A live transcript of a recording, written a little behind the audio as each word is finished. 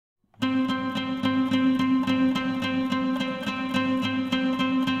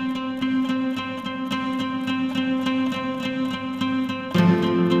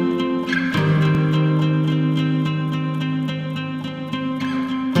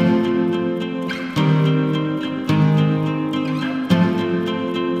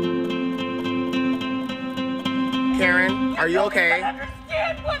you okay? I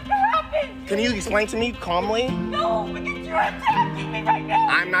understand what happened. Can you explain to me calmly? No, because you're attacking me right now.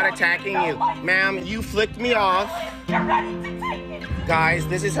 I'm not attacking you. Ma'am, you flicked me off. You're ready to take it. Guys,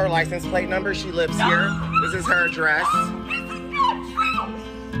 this is her license plate number. She lives here. This is her address. This is not true.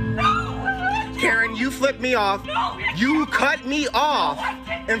 No. Karen, you flipped me off. No, You cut me off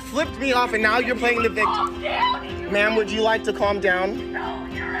and flipped me off, and now you're playing the victim. calm down. Ma'am, would you like to calm down? No,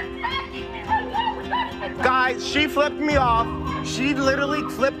 you're attacking me right now. We're not even Guys, she flipped me off. She literally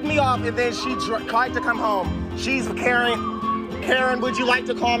flipped me off, and then she tried to come home. She's Karen. Karen, would you like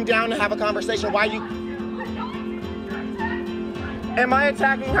to calm down and have a conversation? Why you? Am I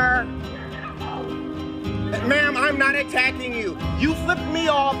attacking her? Ma'am, I'm not attacking you. You flipped me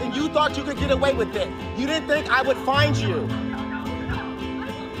off and you thought you could get away with it. You didn't think I would find you.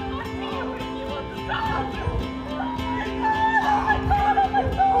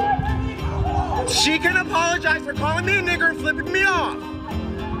 She can apologize for calling me a nigger and flipping me off.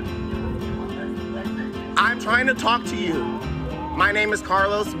 I'm trying to talk to you. My name is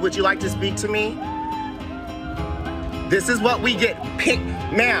Carlos. Would you like to speak to me? This is what we get picked.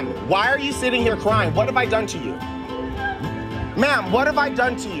 Ma'am, why are you sitting here crying? What have I done to you? Ma'am, what have I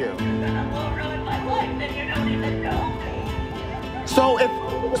done to you? So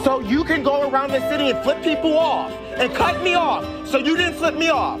you can go around the city and flip people off and cut me off. So you didn't flip me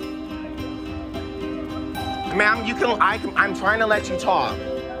off. Ma'am, I'm trying to let you talk.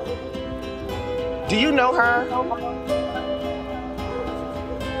 Do you know her?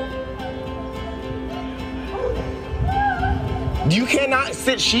 You cannot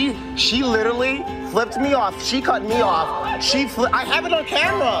sit. She literally flipped me off. She cut me off. I have it on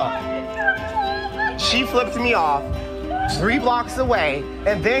camera. She flipped me off 3 blocks away,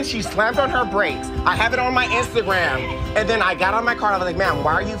 and then she slammed on her brakes. I have it on my Instagram. And then I got on my car. I was like, ma'am,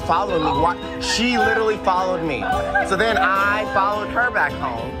 why are you following me? Why? She literally followed me. So then I followed her back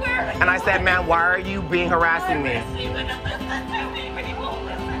home. And I said, ma'am, why are you harassing me?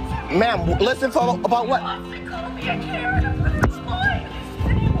 Ma'am, listen about what?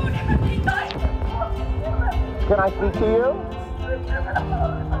 Can I speak to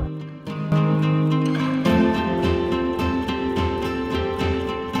you?